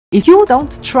If you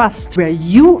don't trust where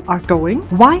you are going,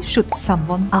 why should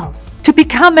someone else? To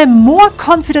become a more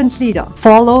confident leader,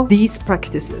 follow these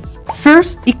practices.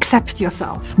 First, accept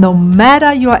yourself. No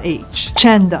matter your age,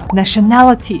 gender,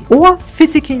 nationality, or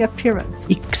physical appearance,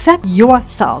 accept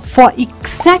yourself for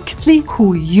exactly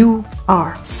who you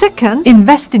are. Second,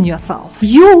 invest in yourself.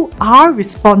 You are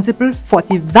responsible for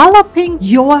developing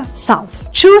yourself.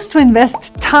 Choose to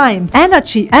invest time,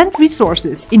 energy, and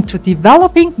resources into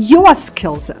developing your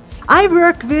skill sets. I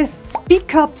work with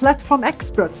speaker platform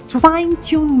experts to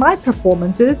fine-tune my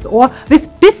performances, or with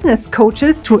business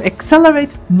coaches to accelerate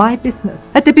my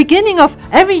business. At the beginning of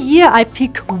every year, I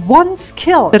pick one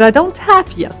skill that I don't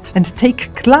have yet and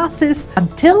take classes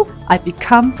until I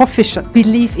become proficient.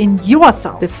 Believe in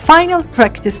yourself. The final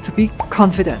practice to be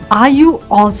confident. Are you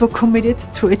also committed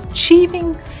to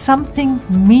achieving something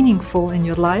meaningful in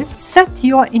your life? Set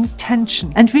your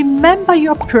intention and remember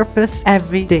your purpose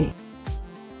every day.